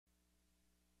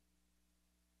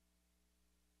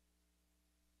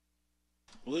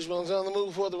Wishbone's on the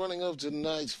move for the running of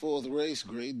tonight's fourth race,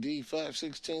 Grade D,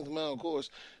 5/16 mile course.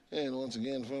 And once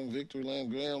again from Victoryland,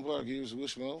 Graham Park, here's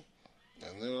Wishbone.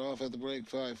 And they're off at the break,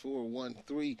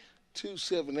 5-4-1-3,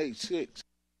 2-7-8-6.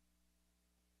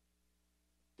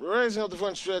 Racing up the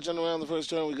front stretch and around the first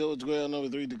turn, we go with ground number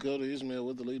 3, Dakota Ismail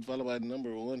with the lead, followed by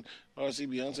number 1, RC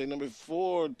Beyonce, number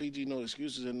 4, PG No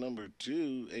Excuses, and number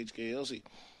 2, HKLC.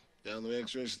 Down the back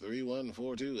stretch,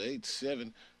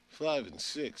 3-1-4-2-8-7, 5 and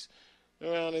 6.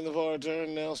 Around in the far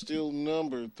turn, now still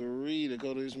number 3,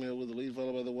 Dakota Ismail with the lead,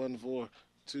 followed by the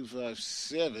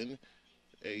 1-4-2-5-7,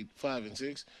 8, 5 and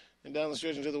 6. And down the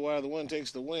stretch into the wire, the 1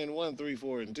 takes the win, 1, 3,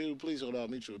 4 and 2. Please hold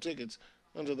out mutual tickets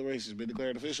until the race has been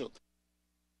declared official.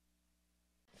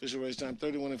 Official race time,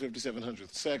 31 and 57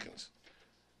 seconds.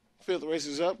 Fifth race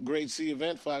is up, Grade C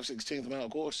event, 5/16 mile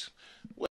course.